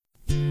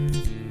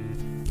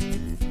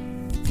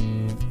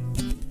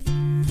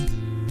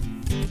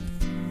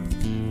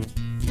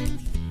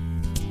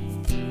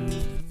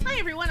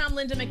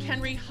Linda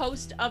McHenry,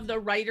 host of The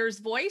Writer's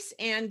Voice,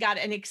 and got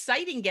an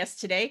exciting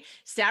guest today.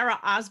 Sarah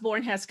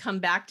Osborne has come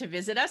back to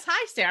visit us.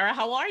 Hi, Sarah.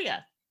 How are you?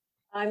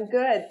 I'm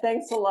good.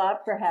 Thanks a lot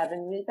for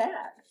having me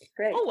back.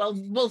 Great. Oh,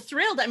 well,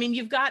 thrilled. I mean,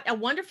 you've got a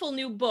wonderful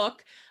new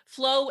book,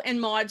 Flo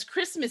and Maud's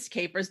Christmas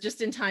Capers,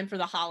 just in time for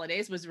the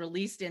holidays, was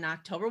released in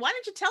October. Why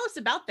don't you tell us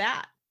about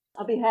that?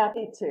 I'll be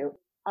happy to.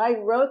 I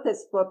wrote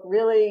this book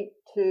really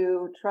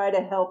to try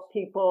to help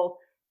people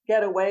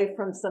get away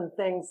from some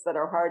things that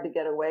are hard to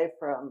get away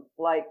from,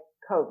 like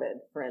COVID,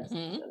 for Mhm.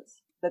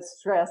 instance, the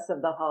stress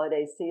of the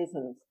holiday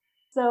seasons.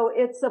 So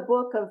it's a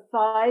book of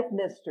 5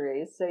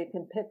 mysteries, so you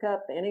can pick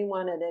up any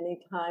one at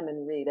any time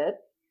and read it.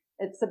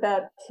 It's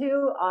about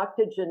 2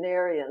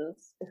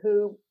 octogenarians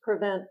who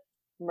prevent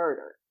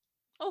murder.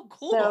 Oh,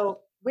 cool.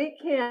 So we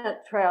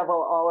can't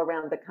travel all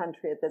around the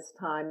country at this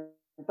time,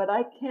 but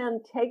I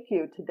can take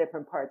you to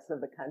different parts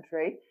of the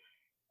country.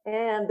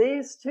 And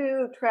these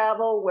two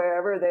travel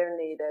wherever they're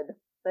needed.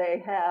 They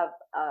have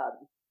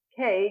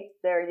Kate,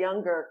 their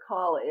younger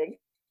colleague,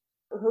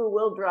 who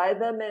will drive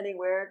them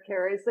anywhere,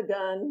 carries a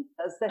gun,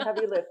 does the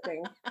heavy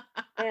lifting,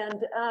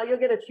 and you'll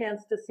get a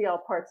chance to see all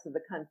parts of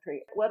the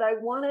country. What I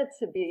want it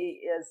to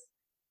be is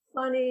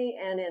funny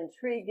and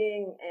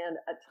intriguing and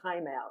a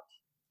timeout.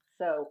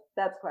 So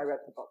that's why I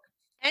wrote the book.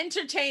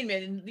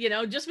 Entertainment,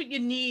 just what you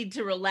need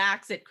to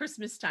relax at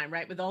Christmas time,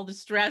 right? With all the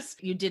stress,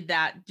 you did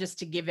that just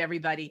to give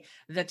everybody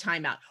the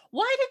time out.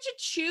 Why did you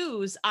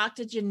choose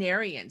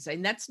octogenarians?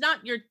 And that's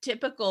not your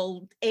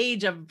typical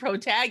age of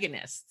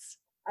protagonists.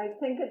 I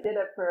think it did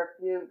it for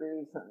a few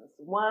reasons.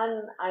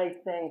 One, I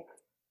think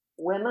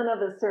women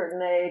of a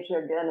certain age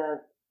are going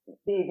to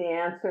be the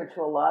answer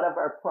to a lot of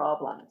our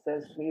problems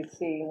as we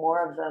see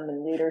more of them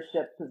in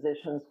leadership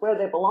positions where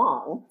they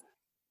belong.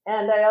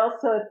 And I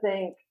also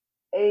think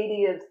 80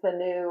 is the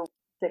new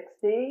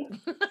 60,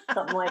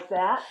 something like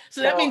that.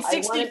 So that means I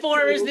wanted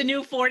 64 is the to,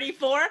 new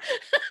 44.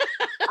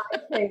 I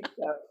think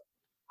so.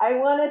 I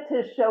wanted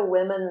to show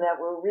women that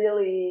were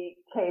really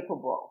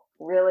capable,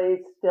 really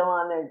still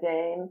on their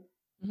game,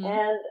 Mhm.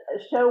 and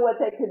show what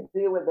they could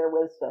do with their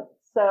wisdom.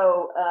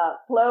 So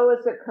Flo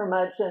is a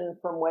curmudgeon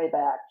from way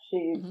back.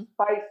 She's Mhm.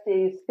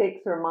 feisty,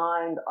 speaks her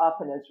mind,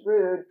 often is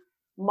rude.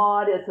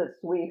 Maud is a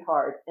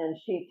sweetheart, and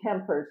she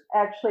tempers.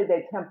 Actually,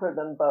 they temper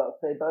them both.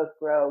 They both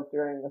grow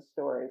during the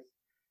stories.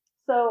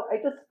 So I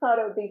just thought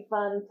it would be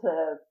fun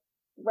to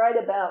write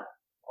about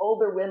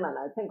older women.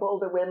 I think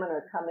older women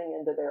are coming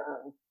into their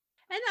own.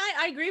 And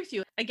I agree with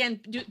you. Again,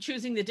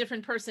 choosing the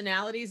different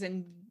personalities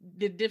and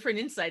the different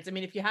insights. I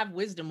mean, if you have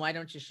wisdom, why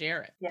don't you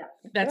share it? Yeah,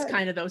 That's good.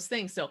 kind of those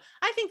things. So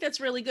I think that's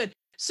really good.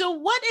 So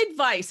what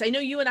advice? I know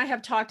you and I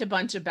have talked a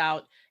bunch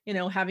about,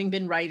 having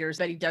been writers,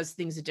 that he does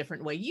things a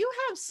different way. You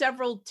have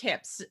several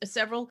tips,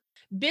 several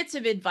bits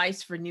of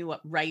advice for new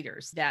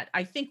writers that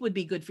I think would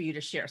be good for you to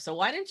share. So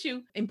why don't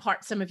you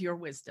impart some of your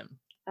wisdom?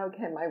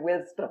 Okay, my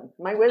wisdom.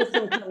 My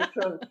wisdom comes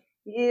from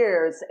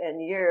years and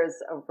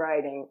years of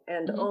writing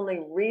and Mhm. only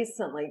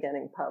recently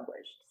getting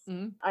published.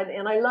 Mhm.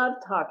 And I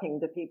love talking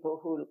to people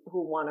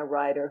who want to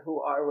write or who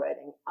are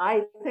writing.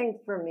 I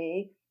think for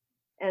me,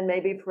 and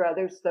maybe for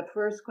others, the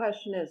first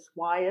question is,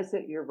 why is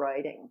it you're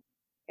writing?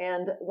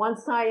 And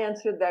once I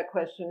answered that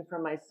question for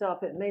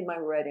myself, it made my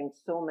writing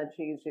so much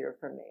easier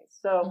for me.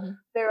 So Mhm.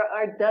 there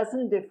are a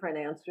dozen different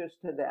answers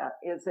to that.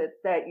 Is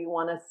it that you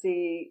want to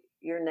see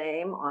your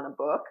name on a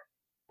book?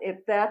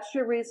 If that's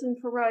your reason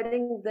for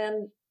writing,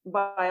 then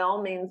by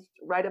all means,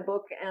 write a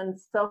book and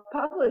self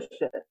publish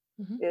it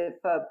Mhm.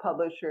 if a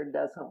publisher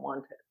doesn't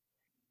want it.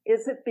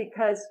 Is it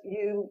because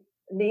you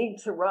need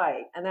to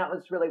write? And that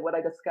was really what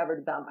I discovered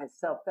about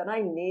myself, that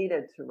I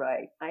needed to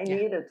write. I Yeah.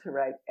 needed to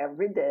write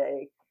every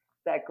day.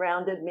 That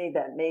grounded me,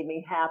 that made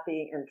me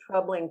happy. In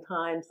troubling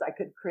times, I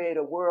could create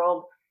a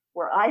world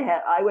where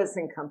I was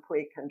in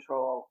complete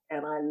control,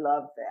 and I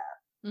love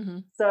that.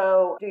 Mhm.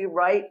 So, do you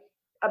write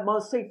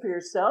mostly for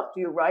yourself?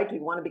 Do you write? Do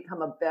you want to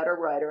become a better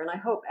writer? And I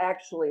hope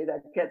actually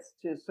that gets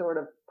to sort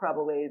of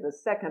probably the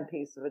second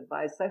piece of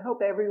advice. I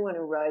hope everyone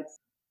who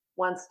writes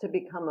wants to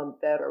become a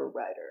better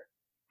writer.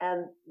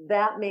 And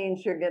that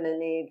means you're going to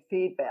need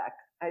feedback.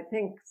 I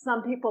think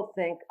some people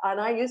think, and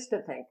I used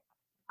to think,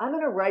 I'm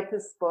going to write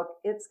this book.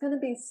 It's going to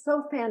be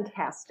so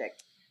fantastic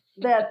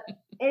that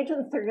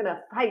agents are going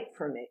to fight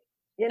for me.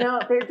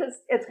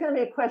 It's going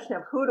to be a question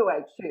of who do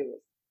I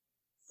choose?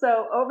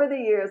 So over the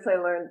years, I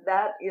learned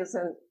that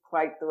isn't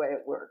quite the way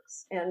it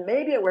works. And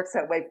maybe it works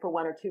that way for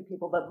one or two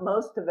people, but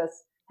most of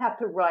us have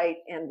to write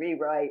and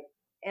rewrite.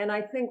 And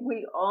I think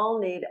we all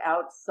need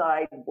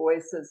outside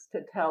voices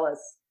to tell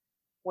us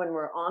when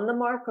we're on the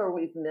mark or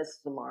we've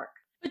missed the mark.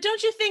 But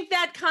don't you think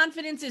that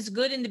confidence is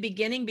good in the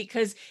beginning?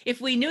 Because if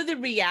we knew the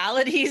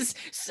realities,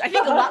 I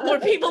think a lot more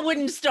people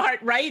wouldn't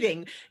start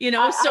writing.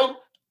 I, So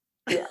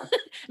yeah.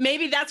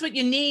 maybe that's what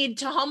you need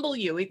to humble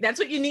you. That's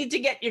what you need to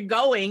get you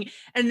going.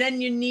 And then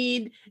you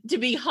need to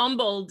be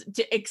humbled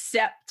to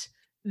accept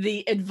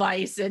the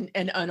advice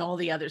and all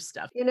the other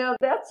stuff.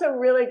 That's a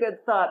really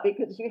good thought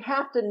because you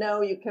have to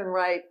know you can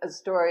write a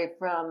story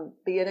from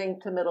beginning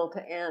to middle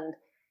to end.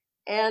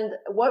 And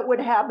what would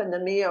happen to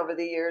me over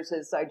the years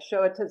is I'd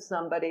show it to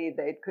somebody,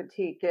 they'd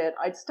critique it,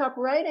 I'd stop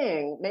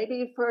writing,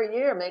 maybe for a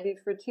year, maybe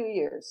for 2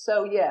 years.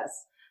 So,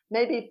 yes,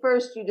 maybe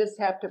first you just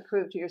have to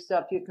prove to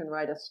yourself you can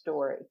write a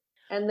story.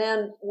 And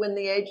then when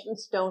the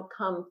agents don't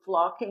come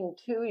flocking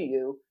to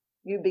you,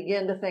 you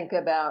begin to think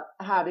about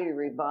how do you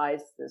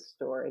revise this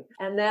story.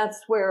 And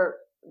that's where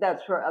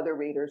other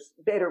readers,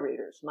 beta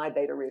readers, my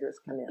beta readers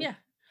come in. Yeah.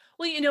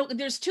 Well,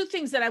 there's two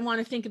things that I want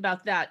to think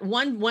about that.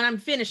 One, when I'm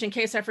finished, in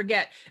case I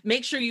forget,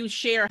 make sure you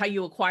share how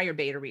you acquire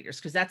beta readers,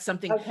 because that's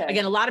something, Okay.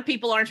 again, a lot of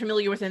people aren't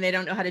familiar with and they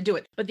don't know how to do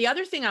it. But the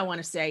other thing I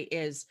want to say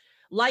is,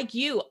 like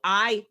you,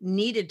 I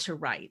needed to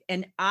write,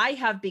 and I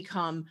have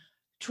become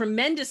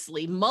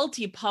tremendously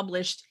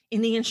multi-published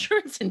in the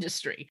insurance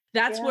industry.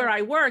 That's where Yeah.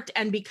 I worked.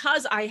 And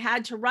because I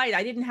had to write,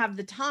 I didn't have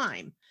the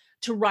time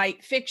to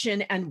write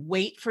fiction and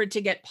wait for it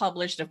to get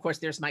published. Of course,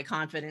 there's my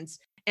confidence,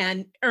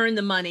 and earn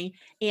the money.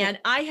 And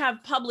I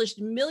have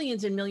published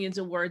millions and millions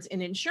of words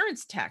in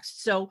insurance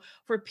text. So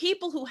for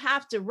people who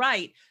have to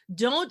write,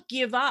 don't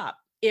give up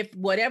if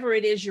whatever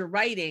it is you're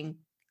writing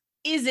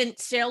isn't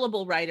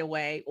saleable right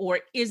away, or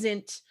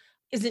isn't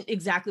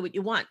exactly what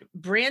you want.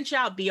 Branch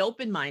out, be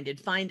open-minded,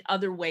 find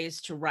other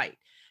ways to write,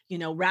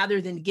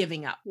 rather than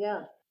giving up.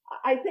 Yeah.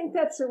 I think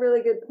that's a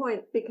really good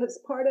point, because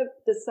part of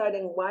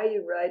deciding why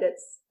you write,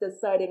 it's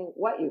deciding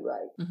what you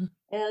write. Mhm.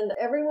 And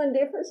everyone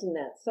differs in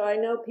that. So I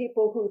know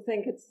people who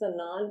think it's the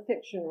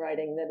nonfiction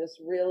writing that is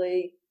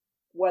really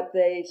what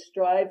they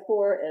strive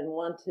for and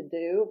want to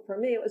do. For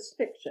me, it was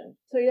fiction.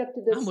 So you have to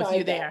I'm with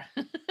you decide that.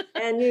 there.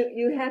 And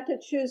you have to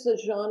choose a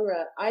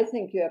genre. I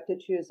think you have to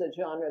choose a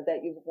genre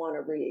that you want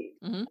to read.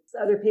 Mhm.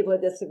 Other people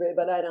disagree,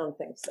 but I don't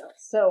think so.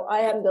 So I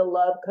happen to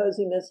love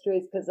cozy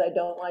mysteries because I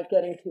don't like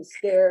getting too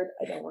scared.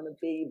 I don't want to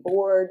be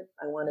bored.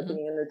 I want to Mhm.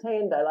 be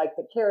entertained. I like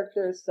the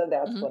characters, so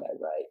that's Mhm. what I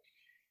write.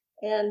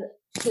 And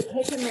to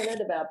take a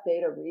minute about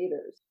beta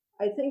readers,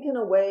 I think in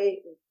a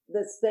way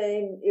the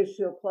same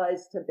issue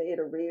applies to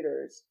beta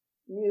readers.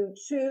 You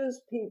choose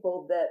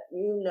people that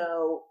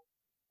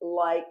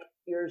like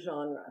your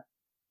genre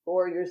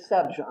or your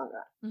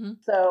subgenre.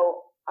 Mhm.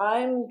 So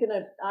I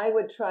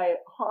would try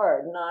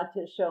hard not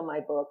to show my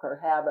book or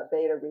have a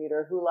beta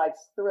reader who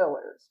likes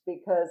thrillers,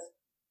 because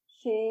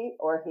she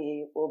or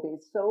he will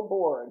be so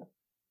bored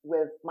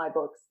with my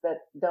books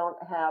that don't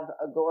have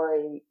a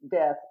gory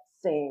death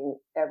scene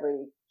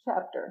every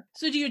chapter.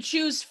 So do you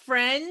choose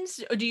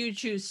friends or do you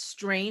choose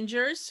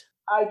strangers?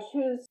 I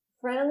choose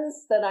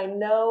friends that I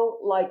know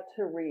like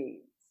to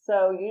read.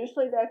 So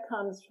usually that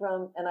comes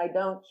from, and I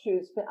don't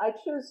choose, I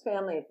choose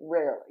family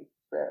rarely,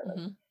 rarely.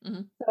 Mhm.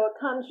 Mhm. So it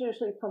comes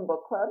usually from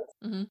book clubs.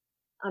 Mhm.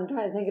 I'm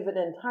trying to think if it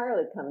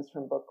entirely comes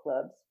from book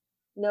clubs.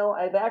 No,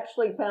 I've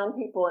actually found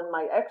people in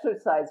my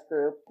exercise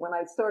group when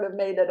I sort of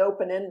made it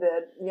open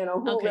ended, who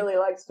Okay. really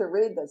likes to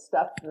read this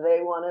stuff?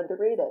 They wanted to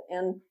read it.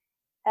 And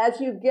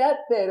as you get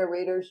beta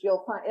readers,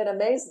 you'll find it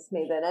amazes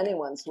me that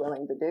anyone's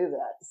willing to do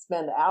that,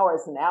 spend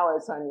hours and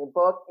hours on your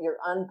book, your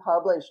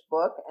unpublished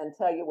book, and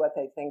tell you what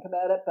they think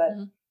about it. But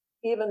Mhm.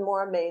 even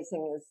more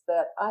amazing is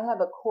that I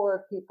have a core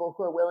of people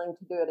who are willing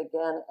to do it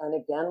again and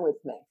again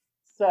with me.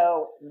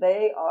 So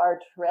they are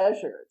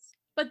treasures.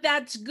 But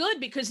that's good,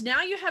 because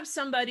now you have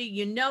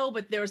somebody,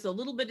 but there's a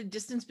little bit of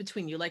distance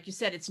between you. Like you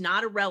said, it's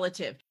not a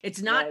relative.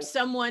 It's not Right.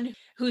 someone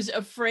who's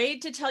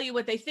afraid to tell you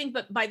what they think.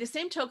 But by the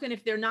same token,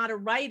 if they're not a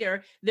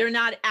writer, they're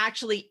not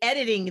actually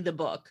editing the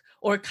book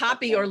or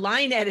copy or Okay.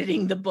 line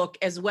editing the book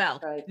as well.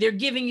 Right. They're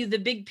giving you the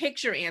big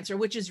picture answer,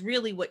 which is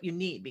really what you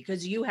need,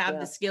 because you have the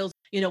Yeah. skills.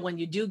 When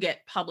you do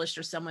get published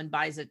or someone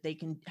buys it, they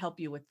can help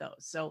you with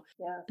those. So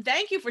Yeah.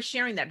 thank you for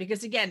sharing that,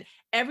 because again,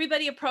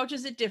 everybody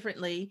approaches it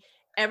differently.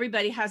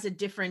 Everybody has a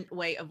different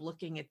way of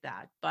looking at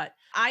that. But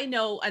I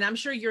know, and I'm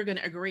sure you're going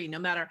to agree, no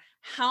matter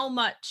how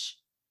much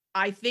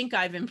I think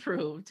I've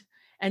improved,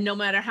 and no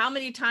matter how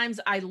many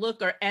times I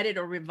look or edit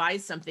or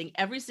revise something,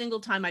 every single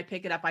time I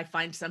pick it up, I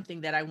find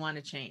something that I want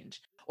to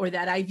change or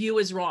that I view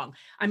as wrong.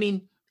 I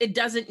mean, it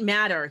doesn't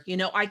matter.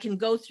 I can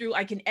go through,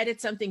 I can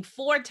edit something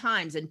 4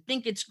 times and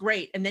think it's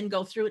great, and then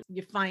go through it,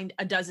 you find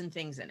a dozen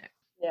things in it.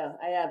 Yeah,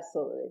 I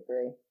absolutely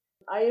agree.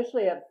 I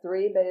usually have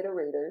three beta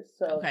readers.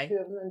 So if Okay. two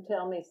of them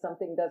tell me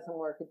something doesn't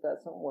work, it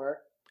doesn't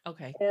work.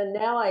 Okay. And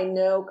now I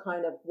know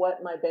kind of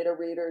what my beta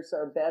readers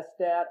are best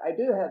at. I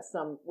do have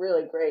some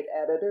really great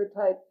editor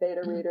type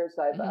beta Mhm. readers.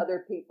 I have Mhm.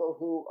 other people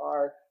who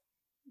are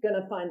going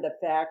to find the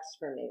facts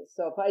for me.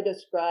 So if I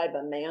describe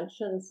a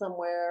mansion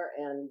somewhere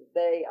and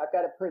I've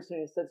got a person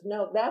who says,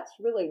 no, that's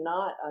really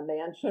not a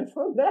mansion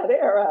from that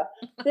era.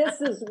 This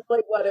is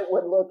really what it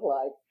would look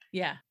like.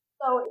 Yeah.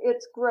 So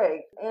it's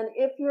great. And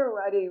if you're a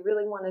writer, you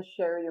really want to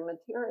share your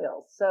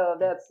material. So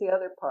Yeah. that's the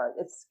other part.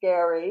 It's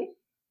scary.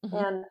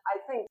 Mhm. And I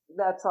think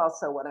that's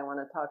also what I want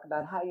to talk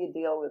about, how you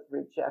deal with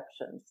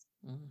rejections.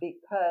 Mhm.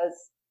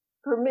 Because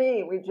for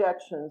me,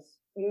 rejections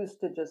used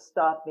to just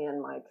stop me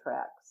in my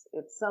tracks.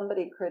 If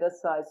somebody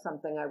criticized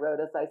something I wrote,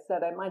 as I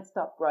said, I might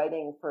stop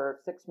writing for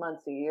 6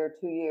 months, a year,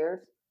 2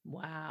 years.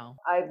 Wow.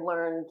 I've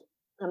learned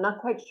I'm not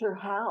quite sure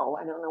how.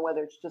 I don't know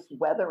whether it's just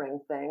weathering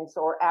things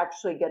or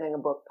actually getting a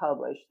book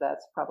published.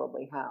 That's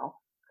probably how.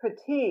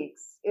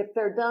 Critiques, if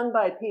they're done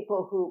by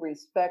people who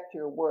respect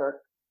your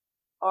work,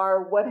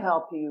 are what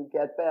help you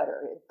get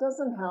better. It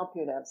doesn't help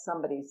you to have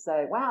somebody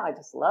say, "Wow, I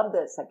just love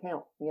this. I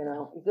can't,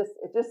 No.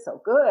 it's just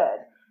so good."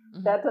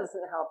 Mhm. That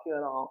doesn't help you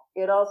at all.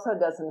 It also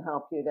doesn't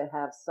help you to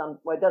have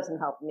well, it doesn't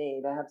help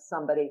me to have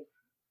somebody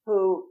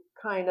who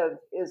kind of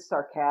is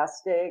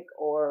sarcastic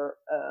or,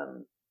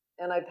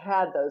 and I've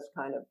had those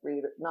kind of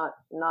readers, not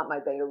my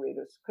beta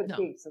readers, No.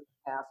 critiques in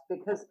the past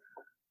because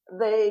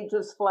they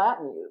just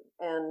flatten you.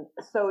 And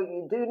so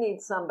you do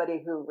need somebody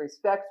who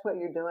respects what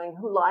you're doing,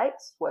 who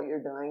likes what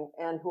you're doing,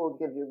 and who will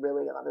give you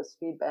really honest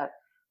feedback.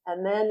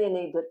 And then you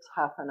need to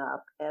toughen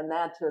up. And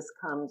that just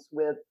comes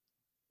with,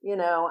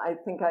 I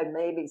think I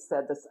maybe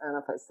said this, I don't know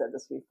if I said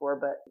this before,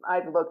 but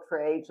I've looked for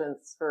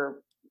agents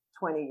for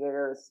 20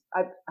 years.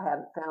 I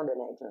haven't found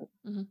an agent.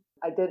 Mhm.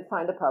 I did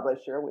find a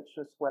publisher, which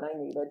was what I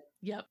needed.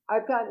 Yep.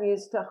 I've gotten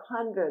used to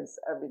hundreds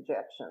of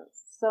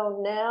rejections. So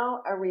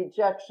now a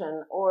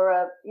rejection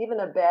or even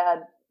a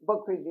bad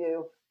book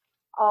review,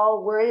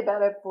 I'll worry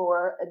about it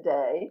for a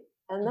day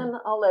and Mhm.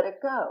 then I'll let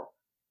it go.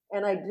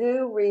 And I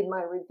do read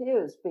my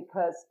reviews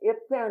because if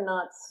they're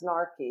not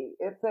snarky,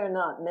 if they're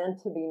not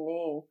meant to be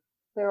mean,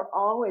 they're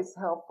always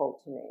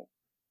helpful to me.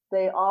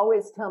 They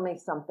always tell me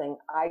something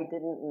I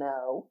didn't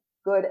know,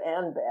 good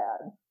and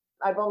bad.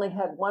 I've only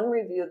had one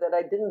review that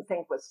I didn't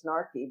think was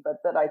snarky,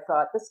 but that I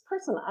thought,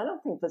 I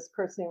don't think this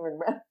person even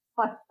read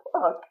my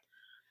book.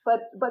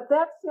 But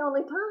that's the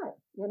only time,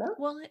 you know?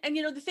 Well, and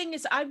the thing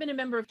is, I've been a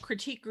member of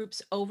critique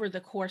groups over the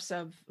course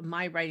of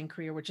my writing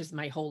career, which is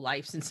my whole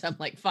life since I'm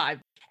like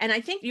 5. And I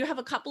think you have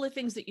a couple of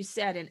things that you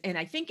said, and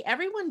I think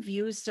everyone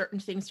views certain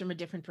things from a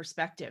different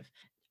perspective.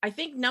 I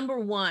think number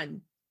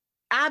one,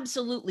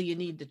 absolutely you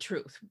need the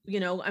truth.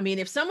 I mean,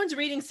 if someone's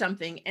reading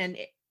something and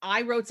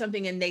I wrote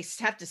something and they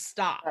have to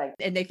stop Right,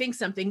 and they think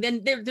something,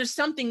 then there's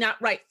something not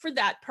right for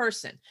that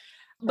person.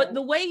 But right,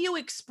 the way you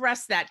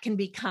express that can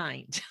be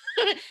kind.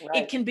 It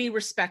right, can be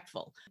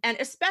respectful. And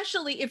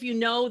especially if you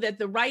know that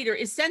the writer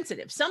is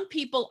sensitive. Some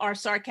people are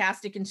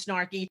sarcastic and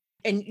snarky,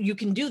 and you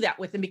can do that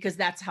with them because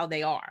that's how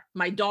they are.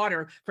 My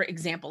daughter, for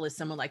example, is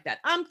someone like that.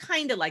 I'm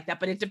kind of like that,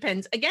 but it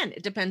depends. Again,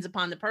 it depends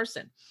upon the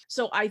person.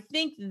 So I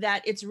think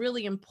that it's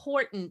really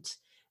important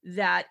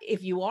that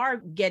if you are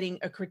getting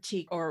a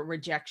critique or a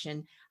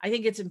rejection, I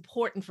think it's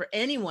important for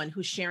anyone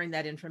who's sharing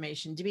that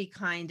information to be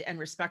kind and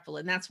respectful.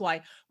 And that's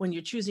why when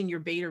you're choosing your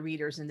beta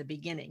readers in the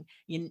beginning,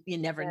 you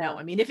never know. yeah.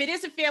 I mean, if it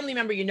is a family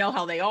member, you know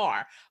how they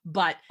are,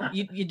 but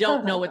you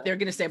don't know what they're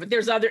going to say. But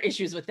there's other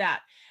issues with that.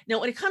 Now,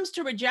 when it comes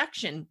to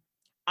rejection,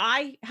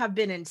 I have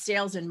been in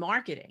sales and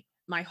marketing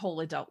my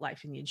whole adult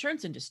life in the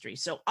insurance industry.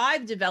 So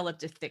I've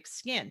developed a thick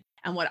skin.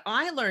 And what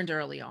I learned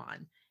early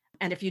on,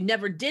 and if you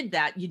never did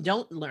that, you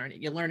don't learn it,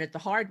 you learn it the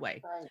hard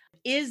way, Right,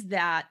 is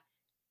that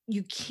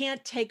you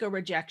can't take a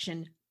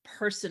rejection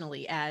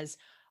personally as,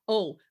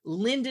 oh,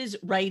 Linda's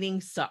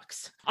writing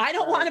sucks. I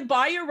don't want right, to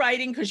buy your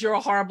writing because you're a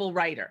horrible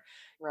writer.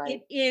 right.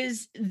 It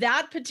is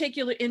that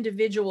particular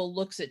individual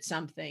looks at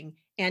something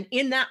and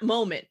in that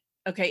moment,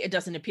 okay, it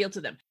doesn't appeal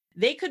to them.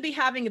 They could be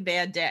having a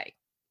bad day.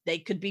 They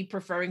could be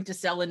preferring to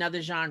sell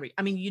another genre.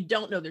 I mean, you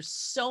don't know. There's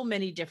so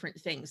many different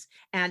things.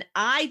 And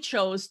I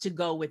chose to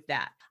go with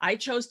that. I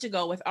chose to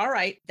go with, all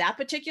right, that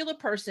particular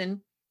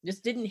person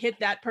just didn't hit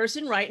that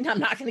person right, and I'm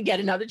not going to get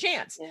another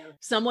chance. Yeah.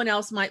 Someone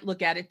else might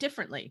look at it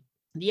differently.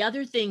 The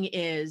other thing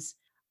is,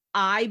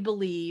 I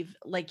believe,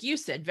 like you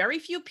said, very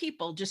few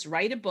people just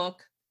write a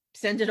book,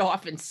 send it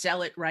off, and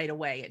sell it right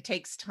away. It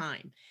takes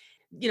time.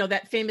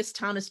 That famous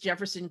Thomas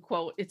Jefferson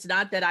quote, it's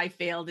not that I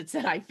failed, it's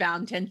that I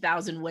found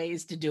 10,000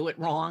 ways to do it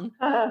wrong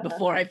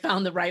before I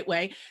found the right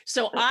way.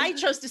 So I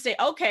chose to say,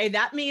 okay,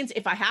 that means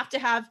if I have to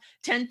have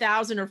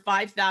 10,000 or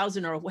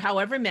 5,000 or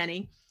however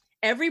many,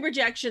 every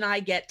rejection I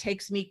get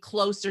takes me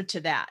closer to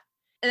that.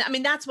 And I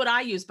mean, that's what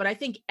I use, but I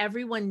think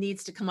everyone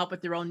needs to come up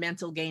with their own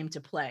mental game to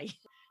play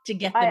to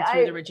get them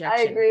through the I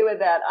rejection. agree with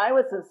that. I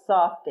was a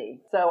softie,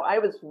 so I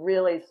was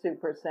really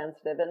super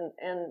sensitive.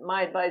 And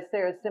my advice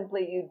there is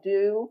simply you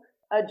do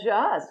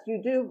adjust,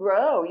 you do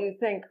grow. You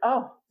think,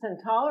 oh, it's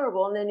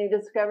intolerable. And then you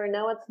discover,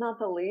 no, it's not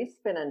the least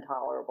bit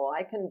intolerable.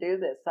 I can do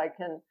this, I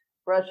can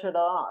brush it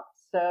off.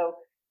 So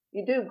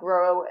you do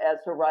grow as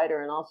a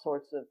writer in all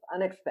sorts of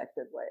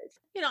unexpected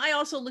ways. I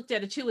also looked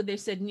at it too, and they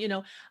said,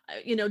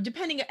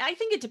 depending, I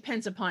think it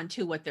depends upon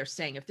too what they're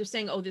saying. If they're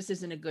saying, oh, this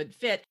isn't a good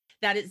fit,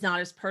 that is not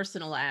as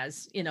personal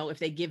as, if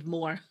they give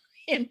more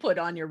input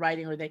on your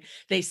writing or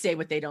they say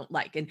what they don't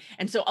like.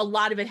 And so a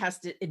lot of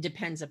it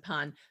depends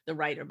upon the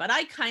writer. But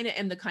I kind of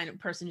am the kind of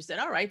person who said,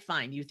 all right,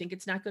 fine. You think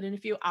it's not good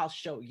enough for you? I'll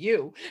show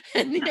you.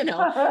 And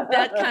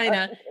that kind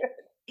of,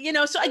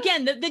 so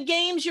again, the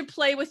games you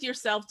play with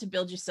yourself to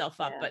build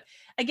yourself up. Yeah. But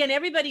again,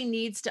 everybody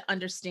needs to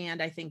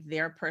understand, I think,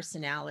 their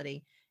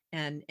personality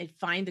and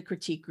find the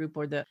critique group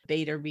or the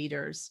beta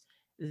readers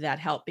that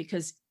help,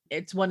 because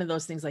it's one of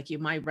those things like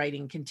my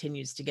writing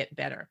continues to get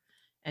better.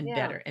 and Yeah.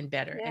 better and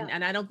better. Yeah.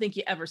 And I don't think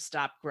you ever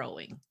stop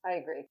growing. I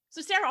agree.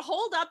 So Sarah,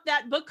 hold up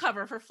that book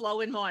cover for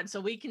Flo and Maud so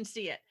we can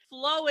see it.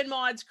 Flo and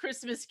Maud's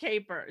Christmas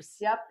Capers.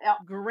 Yep. Yep.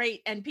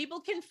 Great. And people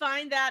can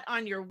find that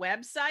on your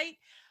website,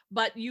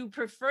 but you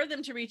prefer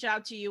them to reach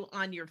out to you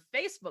on your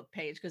Facebook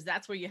page because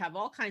that's where you have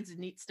all kinds of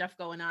neat stuff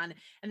going on.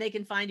 And they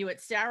can find you at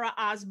Sarah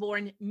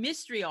Osborne,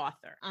 Mystery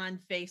Author on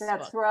Facebook.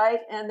 That's right.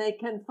 And they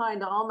can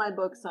find all my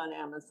books on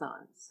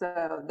Amazon.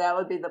 So that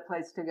would be the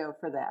place to go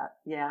for that.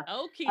 Yeah.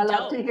 Okay, I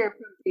love to hear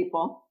from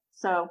people.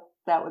 So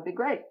that would be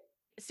great.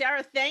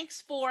 Sarah,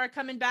 thanks for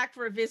coming back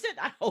for a visit.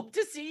 I hope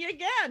to see you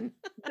again.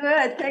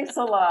 Good. Thanks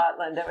a lot,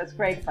 Linda. It was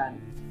great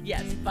fun.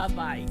 Yes.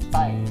 Bye-bye.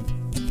 Bye.